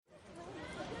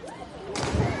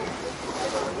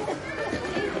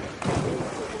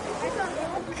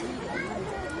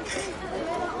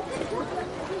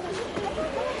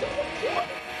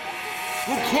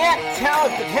can't tell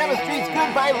if the chemistry's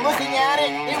good by looking at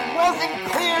it. It wasn't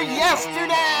clear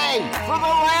yesterday. For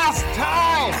the last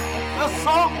time, the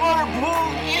saltwater pool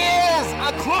is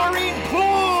a chlorine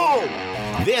pool.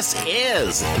 This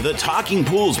is the Talking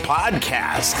Pools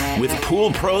podcast with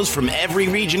pool pros from every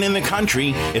region in the country.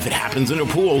 If it happens in a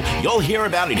pool, you'll hear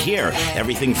about it here.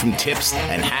 Everything from tips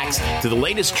and hacks to the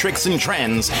latest tricks and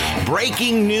trends.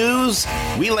 Breaking news,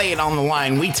 we lay it on the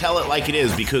line. We tell it like it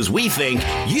is because we think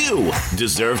you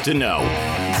deserve to know.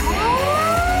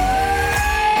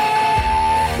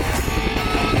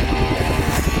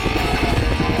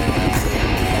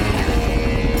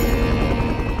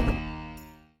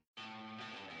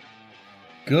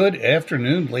 Good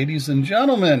afternoon, ladies and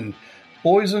gentlemen,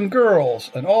 boys and girls,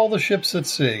 and all the ships at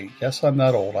sea. Yes, I'm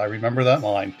not old. I remember that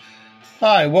line.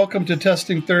 Hi, welcome to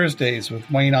Testing Thursdays with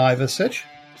Wayne Ivasich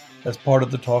as part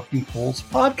of the Talking Pools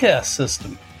podcast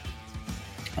system.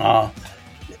 I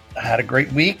had a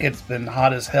great week. It's been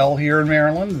hot as hell here in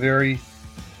Maryland. Very,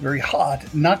 very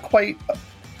hot. Not quite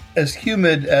as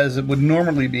humid as it would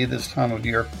normally be this time of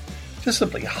year. Just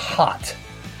simply hot.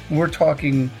 We're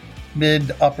talking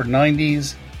mid-upper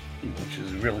 90s, which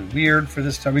is really weird for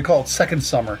this time. We call it second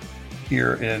summer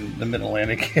here in the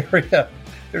Mid-Atlantic area.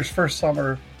 There's first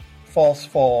summer, false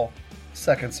fall,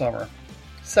 second summer.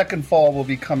 Second fall will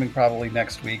be coming probably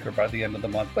next week or by the end of the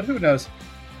month, but who knows?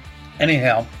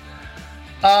 Anyhow,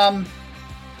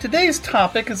 today's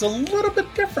topic is a little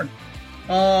bit different.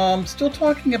 Still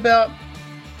talking about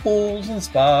pools and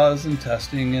spas and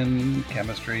testing and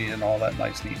chemistry and all that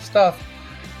nice, neat stuff.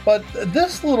 But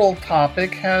this little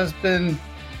topic has been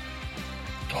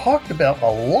talked about a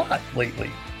lot lately.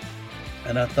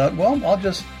 And I thought, well, I'll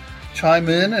just chime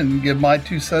in and give my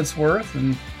 2 cents worth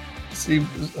and see,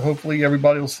 hopefully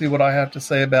everybody will see what I have to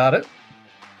say about it.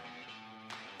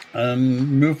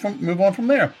 And move on from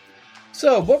there.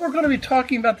 So what we're going to be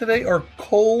talking about today are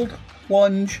cold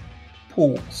plunge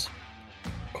pools.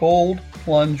 Cold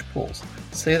plunge pools.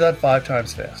 Say that 5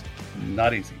 times fast.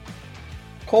 Not easy.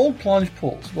 Cold plunge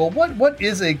pools. Well, what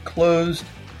is a closed?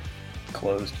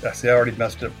 I see, I already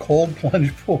messed up. Cold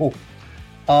plunge pool.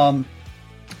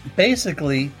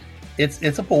 Basically,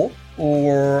 it's a pool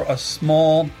or a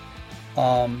small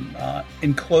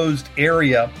enclosed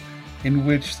area in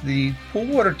which the pool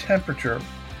water temperature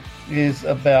is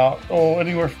about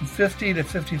anywhere from 50 to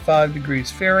 55 degrees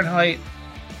Fahrenheit.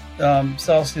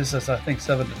 Celsius is I think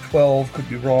 7 to 12. Could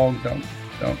be wrong. Don't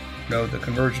know the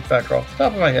conversion factor off the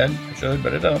top of my head. I should,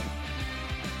 but I don't.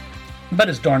 But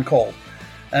it's darn cold.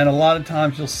 And a lot of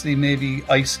times you'll see maybe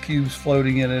ice cubes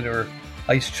floating in it or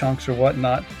ice chunks or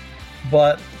whatnot.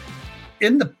 But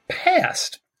in the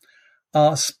past,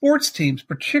 sports teams,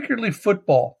 particularly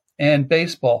football and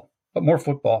baseball, but more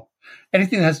football,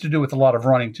 anything that has to do with a lot of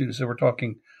running too. So we're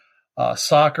talking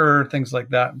soccer, things like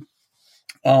that.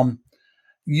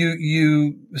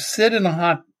 You sit in a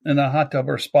hot tub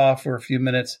or spa for a few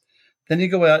minutes. Then you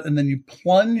go out and then you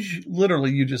plunge,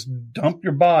 literally, you just dump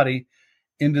your body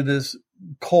into this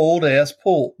cold ass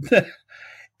pool.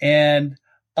 And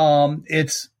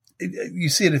you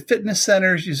see it at fitness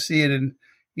centers, you see it in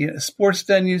sports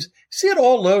venues, you see it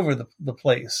all over the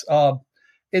place.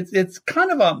 It's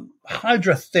kind of a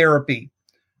hydrotherapy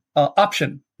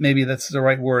option, maybe that's the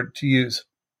right word to use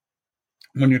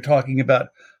when you're talking about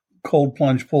cold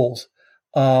plunge pools.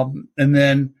 And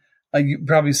then you've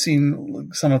probably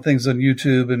seen some of the things on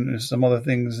YouTube and some other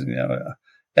things,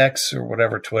 X or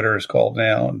whatever Twitter is called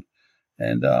now,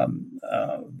 and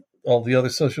all the other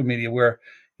social media where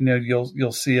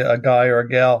you'll see a guy or a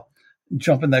gal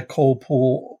jump in that cold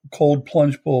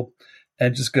plunge pool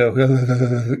and just go,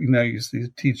 you see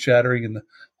teeth chattering and the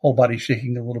whole body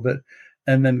shaking a little bit,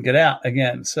 and then get out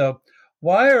again. So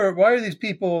why are these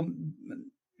people?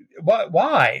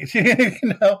 Why?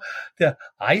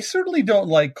 I certainly don't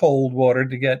like cold water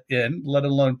to get in, let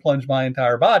alone plunge my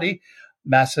entire body,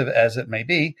 massive as it may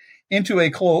be, into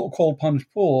a cold plunge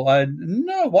pool.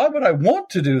 No, why would I want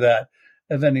to do that,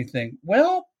 if anything?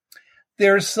 Well,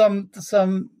 there's some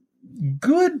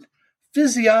good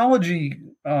physiology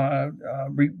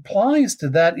replies to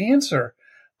that answer,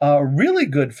 really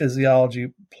good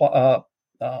physiology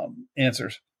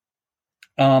answers.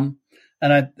 And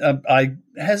I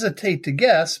hesitate to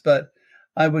guess, but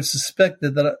I would suspect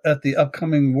that at the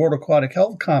upcoming World Aquatic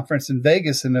Health Conference in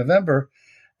Vegas in November,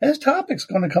 this topic's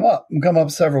going to come up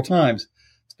several times,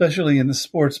 especially in the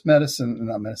sports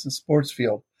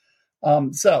field.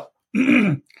 So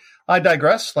I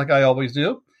digress like I always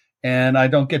do, and I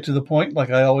don't get to the point like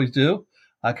I always do.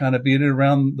 I kind of beat it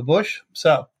around the bush.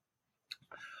 So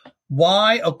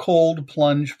why a cold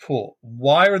plunge pool?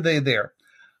 Why are they there?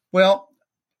 Well,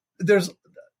 there's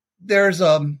there's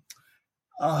a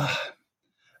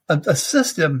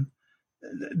system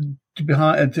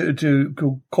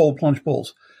to cold plunge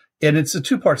pools, and it's a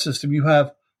two-part system. You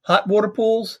have hot water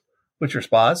pools, which are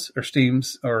spas or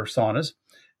steams or saunas,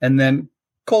 and then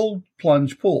cold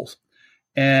plunge pools.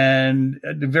 And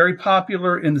they're very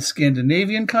popular in the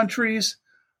Scandinavian countries,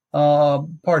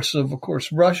 parts of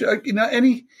course, Russia,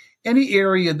 any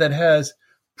area that has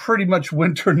pretty much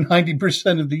winter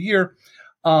 90% of the year,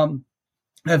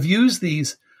 have used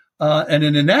these, and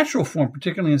in a natural form,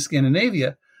 particularly in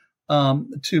Scandinavia,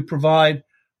 to provide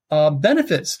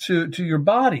benefits to your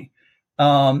body.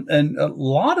 And a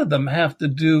lot of them have to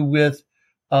do with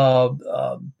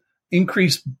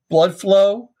increased blood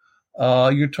flow.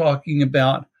 You're talking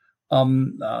about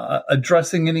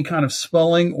addressing any kind of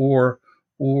swelling or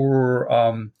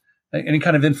any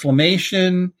kind of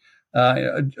inflammation,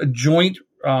 a joint,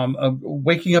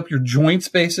 waking up your joints,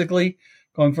 basically,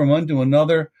 going from one to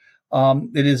another.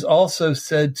 It is also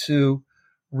said to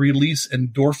release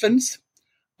endorphins,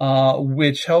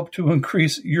 which help to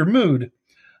increase your mood.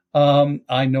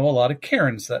 I know a lot of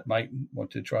Karens that might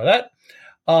want to try that.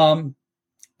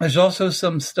 There's also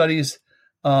some studies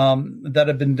that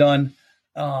have been done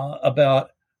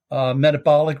about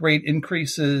metabolic rate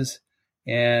increases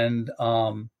and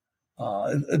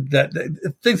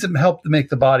that things that help to make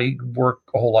the body work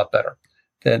a whole lot better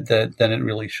than it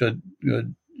really should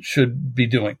be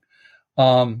doing.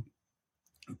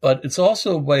 But it's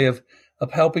also a way of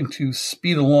helping to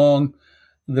speed along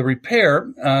the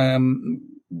repair,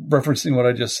 referencing what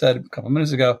I just said a couple of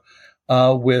minutes ago,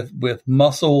 with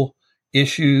muscle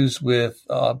issues, with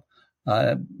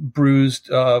bruised,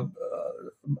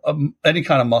 any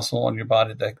kind of muscle on your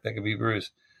body that can be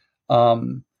bruised.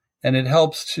 And it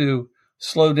helps to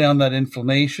slow down that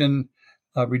inflammation,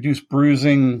 reduce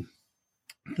bruising,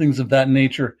 things of that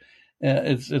nature.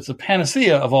 It's a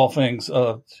panacea of all things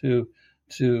to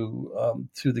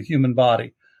the human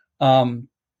body.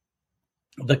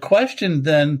 The question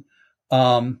then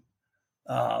comes,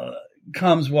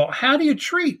 well, how do you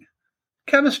treat,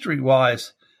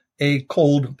 chemistry-wise, a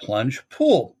cold plunge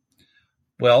pool?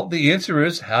 Well, the answer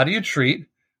is, how do you treat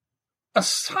a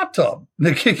hot tub?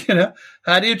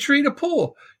 How do you treat a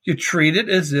pool? You treat it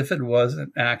as if it was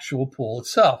an actual pool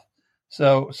itself.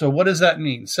 So what does that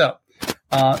mean? So,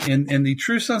 in the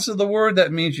true sense of the word,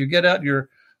 that means you get out your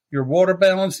water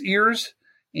balanced ears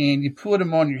and you put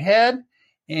them on your head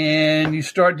and you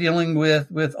start dealing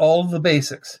with all of the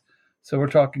basics. So we're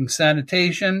talking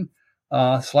sanitation, /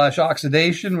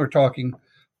 oxidation. We're talking,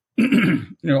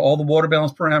 all the water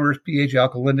balance parameters, pH,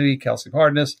 alkalinity, calcium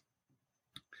hardness,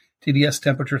 TDS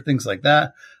temperature, things like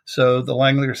that. So the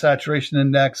Langley saturation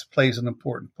index plays an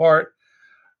important part.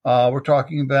 We're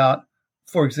talking about,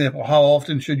 for example, how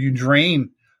often should you drain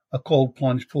a cold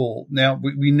plunge pool? Now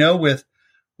we know with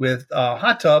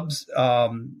hot tubs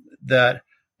that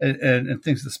and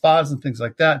things, the spas and things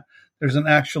like that, there's an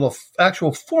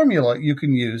actual formula you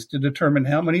can use to determine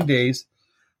how many days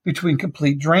between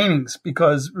complete drainings.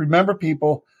 Because remember,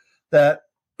 people, that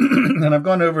and I've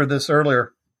gone over this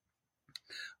earlier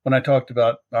when I talked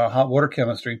about hot water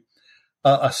chemistry.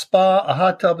 A spa, a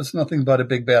hot tub is nothing but a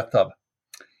big bathtub.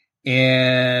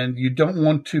 And you don't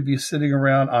want to be sitting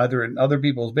around either in other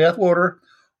people's bathwater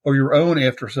or your own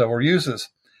after several uses.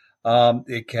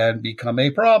 It can become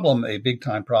a problem, a big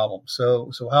time problem.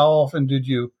 So how often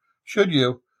should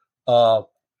you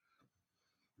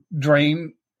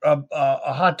drain a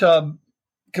hot tub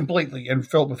completely and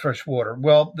fill it with fresh water?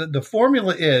 Well, the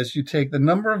formula is you take the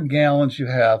number of gallons you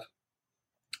have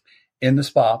in the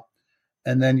spa,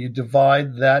 and then you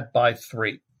divide that by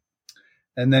 3.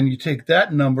 And then you take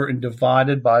that number and divide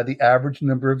it by the average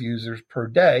number of users per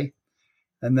day.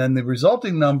 And then the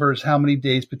resulting number is how many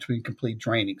days between complete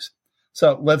drainings.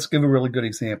 So let's give a really good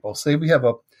example. Say we have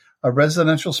a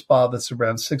residential spa that's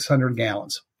around 600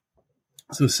 gallons.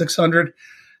 So 600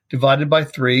 divided by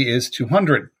 3 is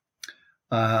 200.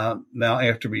 Now,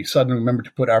 after we suddenly remember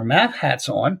to put our math hats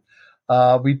on,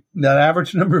 that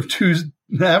average number of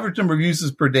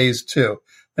uses per day is 2.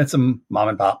 That's a mom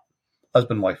and pop,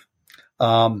 husband, wife,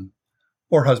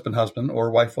 or husband,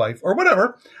 or wife, or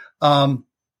whatever,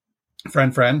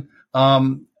 friend.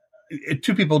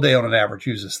 2 people a day on an average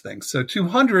uses things. So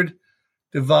 200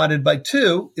 divided by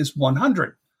 2 is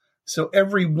 100. So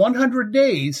every 100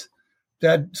 days,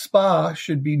 that spa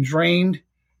should be drained,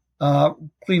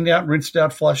 cleaned out, rinsed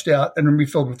out, flushed out, and then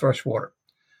refilled with fresh water,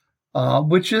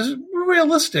 which is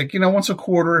realistic. Once a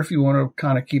quarter, if you want to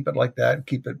kind of keep it like that,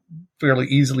 keep it fairly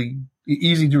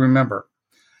easy to remember.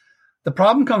 The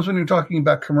problem comes when you're talking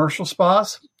about commercial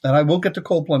spas, and I will get to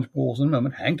cold plunge pools in a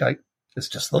moment. Hang tight. It's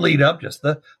just the lead up, just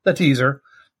the teaser.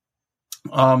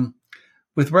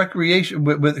 With recreation,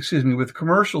 with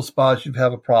commercial spas, you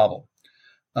have a problem.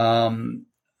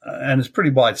 And it's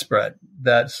pretty widespread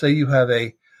that say you have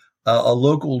a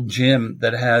local gym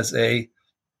that has a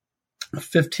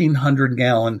 1,500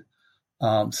 gallon,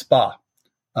 spa,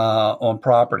 on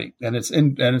property, and it's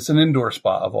an indoor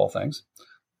spa of all things.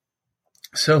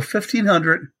 So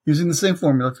 1,500, using the same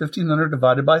formula, 1,500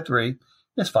 divided by 3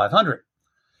 is 500.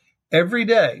 Every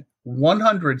day,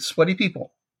 100 sweaty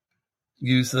people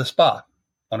use the spa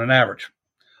on an average.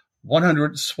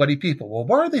 100 sweaty people. Well,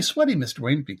 why are they sweaty, Mr.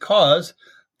 Wayne? Because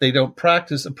they don't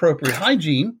practice appropriate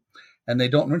hygiene and they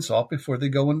don't rinse off before they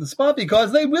go in the spa,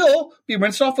 because they will be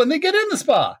rinsed off when they get in the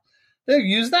spa. They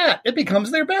use that. It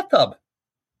becomes their bathtub.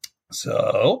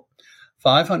 So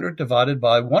 500 divided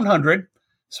by 100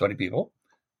 sweaty people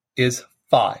is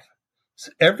 5.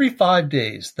 So every 5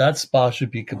 days, that spa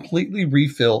should be completely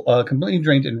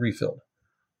drained and refilled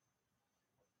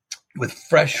with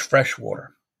fresh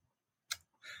water.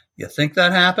 You think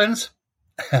that happens?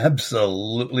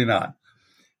 Absolutely not.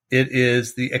 It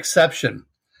is the exception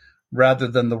rather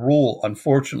than the rule,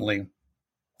 unfortunately,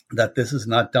 that this is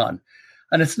not done.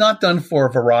 And it's not done for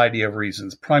a variety of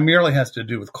reasons. Primarily has to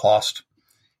do with cost.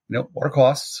 Water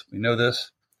costs. We know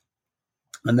this.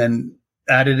 And then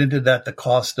added into that the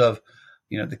cost of,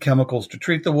 the chemicals to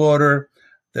treat the water,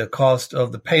 the cost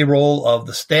of the payroll of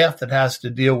the staff that has to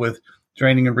deal with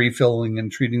draining and refilling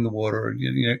and treating the water,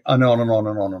 and on and on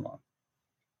and on and on.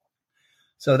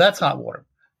 So that's hot water.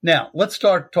 Now, let's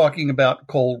start talking about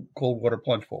cold water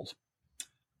plunge pools.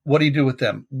 What do you do with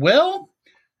them? Well,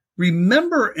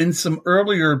 remember in some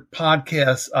earlier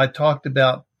podcasts, I talked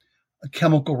about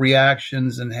chemical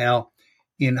reactions and how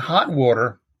in hot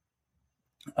water,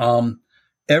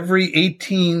 every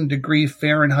 18 degree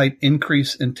Fahrenheit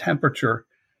increase in temperature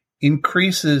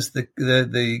increases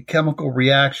the chemical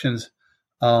reactions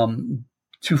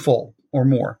twofold or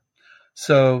more.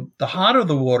 So the hotter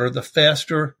the water, the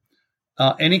faster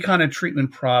any kind of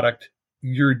treatment product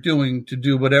you're doing to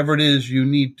do whatever it is you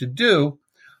need to do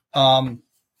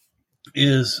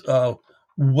is way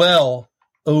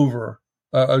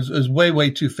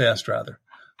too fast, rather.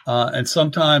 And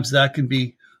sometimes that can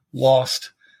be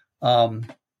lost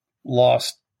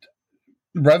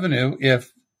revenue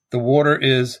if the water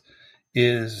is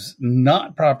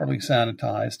not properly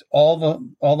sanitized. All the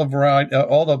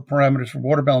parameters for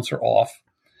water balance are off.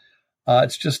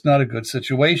 It's just not a good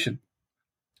situation.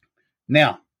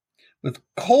 Now, with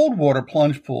cold water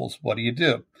plunge pools, what do you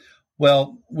do?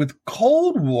 Well, with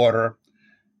cold water,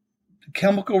 the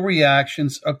chemical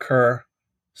reactions occur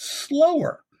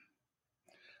slower,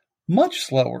 much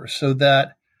slower, so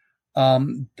that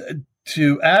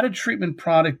to add a treatment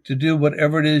product to do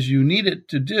whatever it is you need it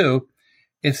to do,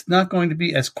 it's not going to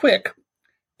be as quick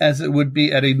as it would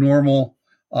be at a normal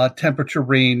temperature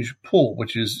range pool,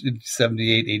 which is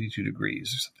 78, 82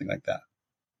 degrees or something like that.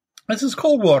 This is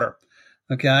cold water,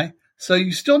 okay? So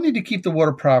you still need to keep the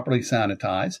water properly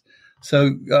sanitized.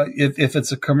 So if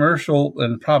it's a commercial,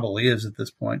 and it probably is at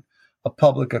this point, a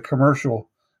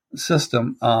commercial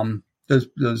system,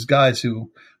 those guys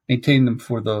who maintain them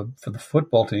for the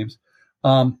football teams,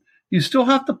 you still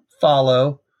have to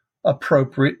follow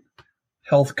appropriate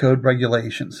health code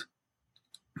regulations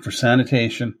for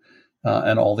sanitation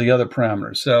and all the other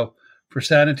parameters. So for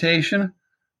sanitation,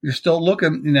 you're still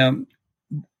looking,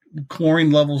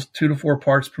 chlorine levels 2 to 4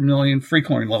 parts per million, free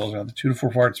chlorine levels are 2 to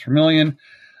 4 parts per million,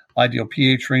 ideal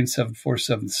pH range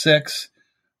 7.4, 7.6,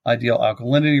 ideal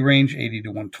alkalinity range 80 to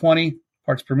 120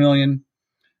 parts per million,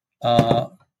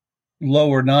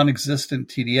 lower non-existent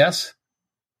TDS,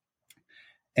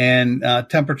 and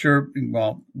temperature.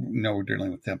 Well, we're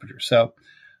dealing with temperature. So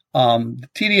the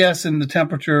TDS and the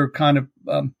temperature kind of,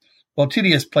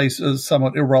 TDS plays a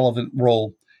somewhat irrelevant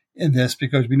role in this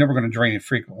because we're never going to drain it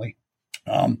frequently.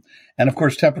 And of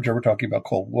course, temperature, we're talking about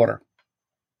cold water.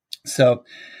 So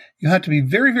you have to be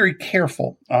very, very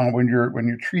careful when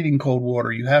you're treating cold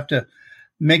water. You have to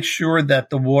make sure that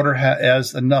the water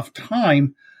has enough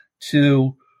time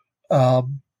to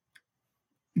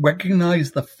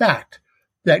recognize the fact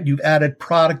that you've added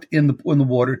product in the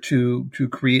water to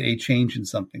create a change in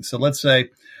something. So let's say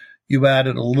you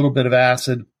added a little bit of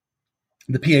acid.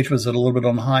 The pH was at a little bit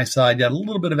on the high side. You add a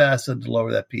little bit of acid to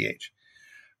lower that pH.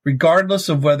 Regardless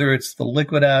of whether it's the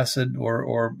liquid acid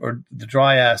or the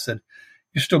dry acid,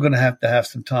 you're still going to have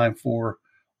some time for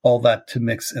all that to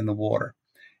mix in the water.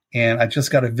 And I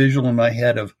just got a visual in my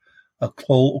head of a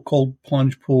cold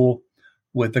plunge pool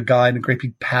with a guy in a great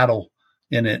big paddle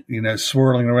in it,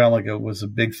 swirling around like it was a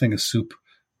big thing of soup.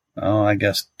 Oh, I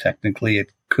guess technically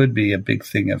it could be a big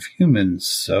thing of human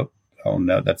soap. Oh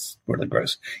no, that's really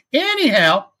gross.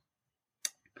 Anyhow,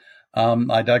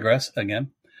 I digress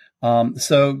again.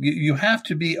 So you have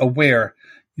to be aware.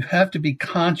 You have to be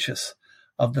conscious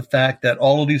of the fact that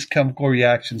all of these chemical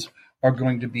reactions are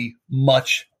going to be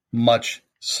much, much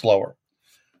slower.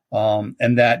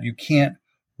 And that you can't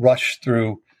rush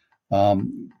through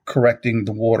correcting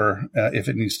the water if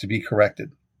it needs to be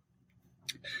corrected.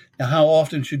 Now, how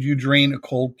often should you drain a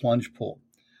cold plunge pool?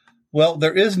 Well,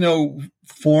 there is no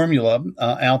formula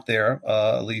out there,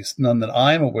 at least none that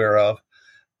I'm aware of.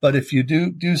 But if you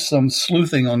do some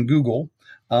sleuthing on Google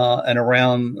and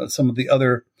around some of the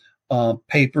other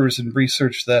papers and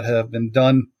research that have been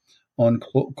done on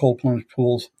cold plunge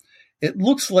pools, it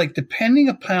looks like, depending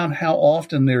upon how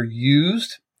often they're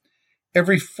used,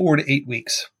 every 4 to 8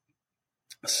 weeks.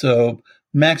 So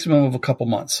maximum of a couple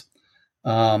months.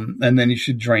 And then you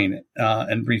should drain it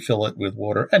and refill it with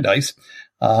water and ice.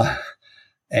 You've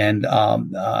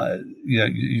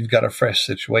got a fresh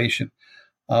situation.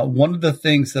 One of the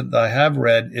things that I have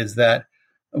read is that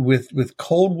with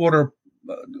cold water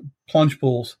plunge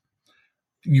pools,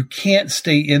 you can't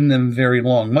stay in them very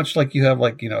long, much like you have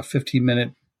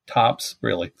 15-minute tops,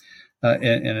 really,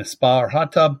 in a spa or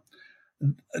hot tub.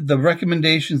 The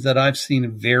recommendations that I've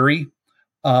seen vary.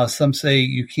 Some say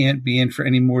you can't be in for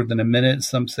any more than a minute.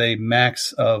 Some say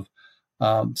max of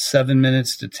 7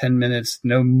 minutes to 10 minutes,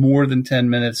 no more than 10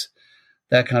 minutes,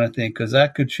 that kind of thing, because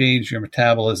that could change your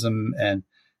metabolism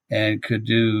and could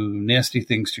do nasty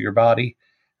things to your body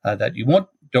that you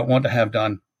don't want to have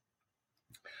done.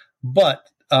 But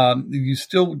you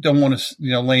still don't want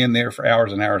to lay in there for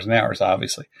hours and hours and hours,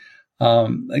 obviously.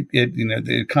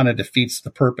 It kind of defeats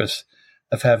the purpose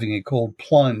of having a cold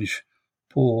plunge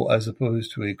pool as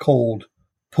opposed to a cold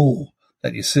pool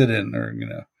that you sit in, or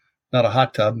not a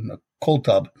hot tub, a cold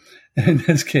tub in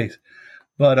this case.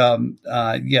 But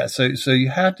so you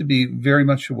have to be very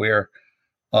much aware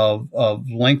of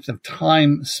length of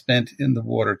time spent in the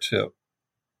water too.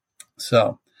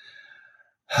 So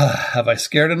have I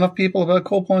scared enough people about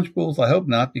cold plunge pools? I hope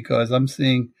not, because I'm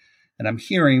seeing and I'm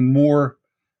hearing more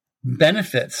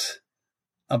benefits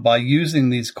by using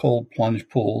these cold plunge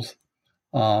pools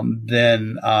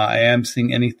than I am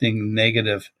seeing anything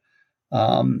negative.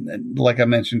 Like I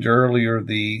mentioned earlier,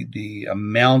 the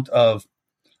amount of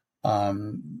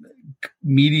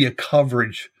media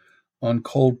coverage on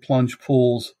cold plunge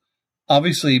pools,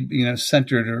 obviously,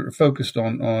 centered or focused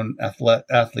on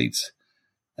athletes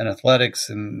and athletics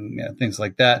and things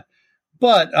like that.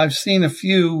 But I've seen a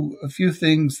few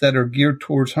things that are geared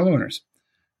towards homeowners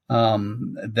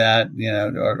that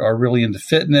are really into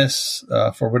fitness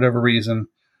for whatever reason,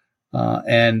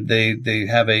 and they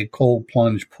have a cold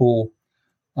plunge pool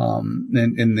on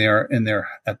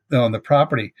the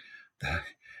property.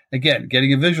 Again,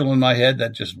 getting a visual in my head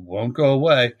that just won't go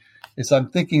away is I'm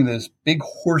thinking those big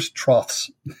horse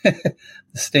troughs, the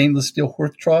stainless steel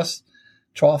horse troughs,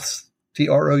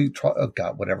 TRO, oh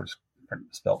God, whatever it's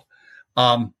spelled,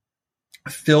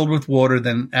 filled with water,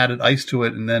 then added ice to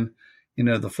it. And then,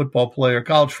 the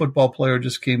college football player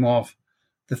just came off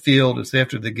the field. It's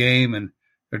after the game and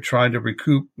they're trying to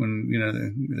recoup when,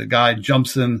 the guy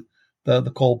jumps in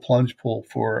the cold plunge pool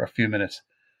for a few minutes.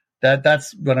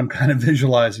 That's what I'm kind of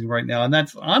visualizing right now. And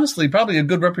that's honestly probably a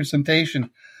good representation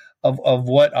of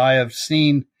what I have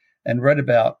seen and read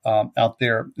about out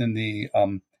there in the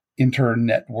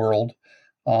internet world.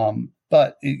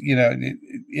 But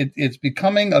it's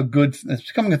becoming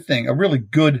a thing, a really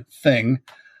good thing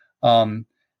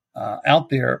out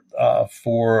there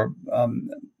for,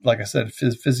 like I said,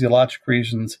 physiologic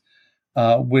reasons,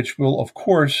 which will, of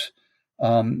course,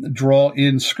 draw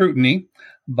in scrutiny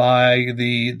by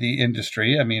the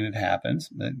industry. I mean, it happens.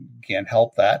 You can't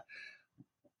help that.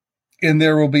 And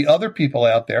there will be other people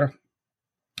out there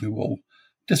who will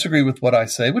disagree with what I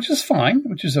say, which is fine,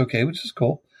 which is okay, which is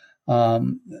cool.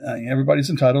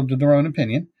 Everybody's entitled to their own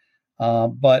opinion.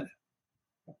 But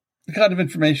the kind of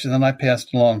information that I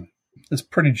passed along is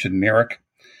pretty generic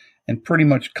and pretty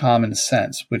much common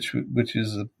sense, which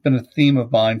has been a theme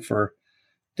of mine for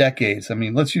decades. I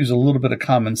mean, let's use a little bit of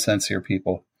common sense here,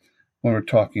 people, when we're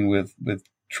talking with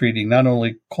treating not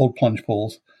only cold plunge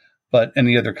pools, but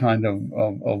any other kind of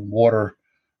water,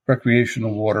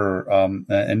 recreational water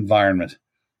environment.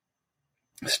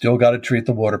 Still got to treat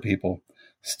the water, people.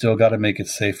 Still got to make it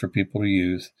safe for people to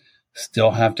use.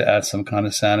 Still have to add some kind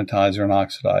of sanitizer and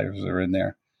oxidizer in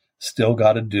there. Still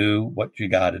got to do what you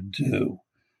got to do.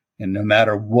 And no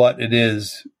matter what it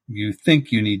is you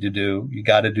think you need to do, you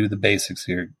got to do the basics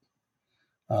here.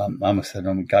 I almost said,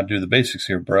 got to do the basics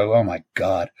here, bro. Oh, my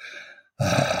God.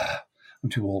 I'm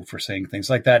too old for saying things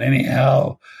like that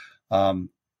anyhow.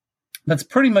 That's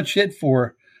pretty much it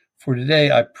for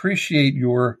today. I appreciate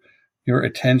your your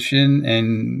attention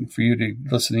and for you to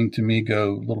listening to me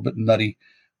go a little bit nutty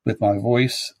with my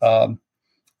voice.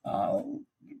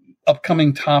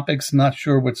 Upcoming topics, not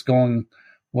sure what the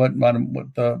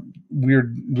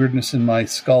weirdness in my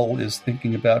skull is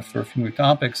thinking about for a few more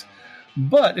topics.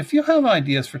 But if you have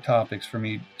ideas for topics for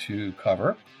me to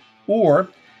cover, or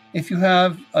if you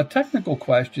have a technical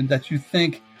question that you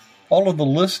think all of the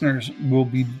listeners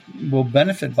will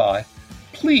benefit by,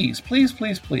 please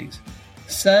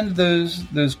send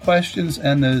those questions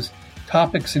and those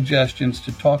topic suggestions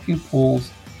to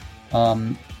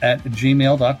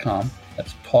talkingpools@gmail.com.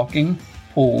 That's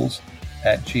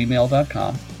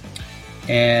talkingpools@gmail.com.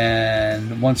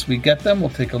 And once we get them, we'll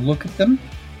take a look at them.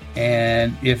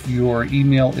 And if your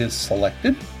email is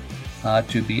selected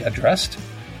to be addressed,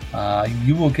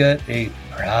 you will get a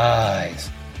prize,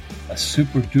 a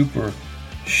super duper,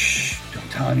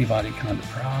 don't tell anybody kind of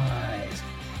prize,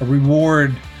 a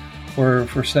reward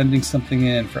for sending something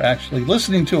in, for actually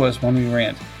listening to us when we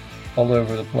rant all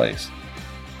over the place.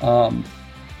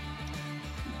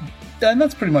 And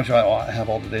that's pretty much all I have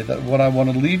all today. What I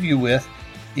want to leave you with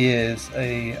is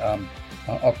a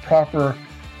proper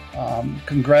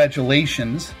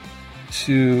congratulations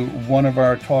to one of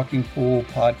our Talking Pool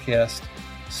podcast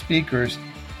speakers.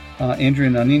 Andrea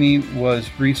Nannini was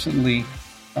recently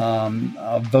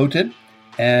voted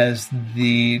as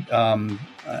the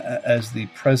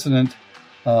president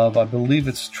of, I believe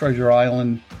it's Treasure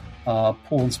Island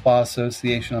Pool and Spa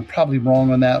Association. I'm probably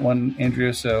wrong on that one,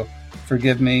 Andrea, so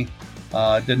forgive me.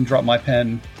 Didn't drop my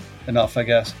pen enough, I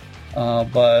guess.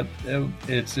 But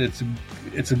it's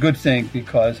a good thing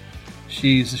because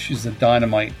she's a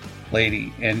dynamite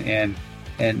lady and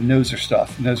knows her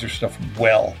stuff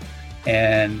well,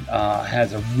 and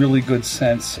has a really good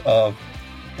sense of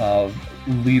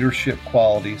leadership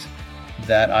qualities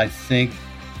that I think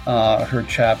her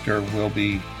chapter will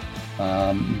be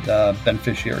the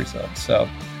beneficiaries of. So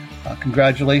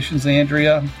congratulations,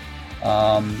 Andrea.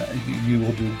 You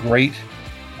will do great.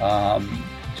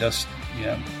 Just,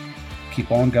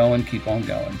 keep on going.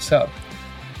 So,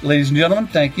 ladies and gentlemen,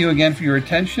 thank you again for your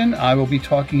attention. I will be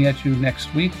talking at you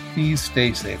next week. Please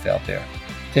stay safe out there.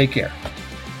 Take care.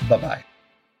 Bye-bye.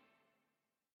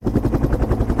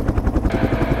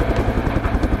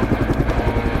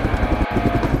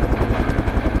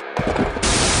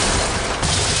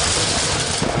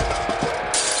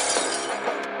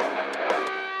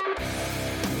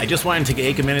 I just wanted to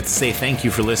take a minute to say thank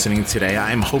you for listening today.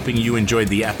 I'm hoping you enjoyed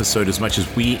the episode as much as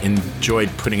we enjoyed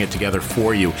putting it together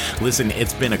for you. Listen,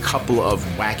 it's been a couple of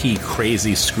wacky,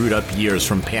 crazy, screwed up years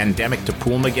from pandemic to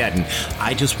Poolmageddon.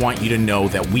 I just want you to know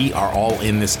that we are all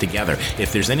in this together.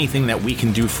 If there's anything that we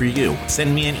can do for you,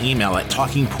 send me an email at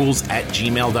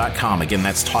talkingpools@gmail.com. Again,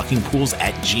 that's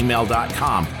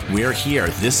talkingpools@gmail.com. We're here.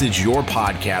 This is your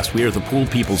podcast. We are the Pool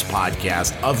People's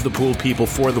podcast, of the Pool People,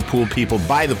 for the Pool People,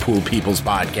 by the Pool People's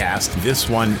podcast. This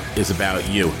one is about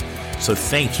you. So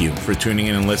thank you for tuning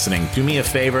in and listening. Do me a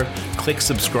favor, click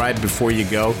subscribe before you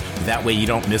go. That way you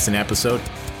don't miss an episode.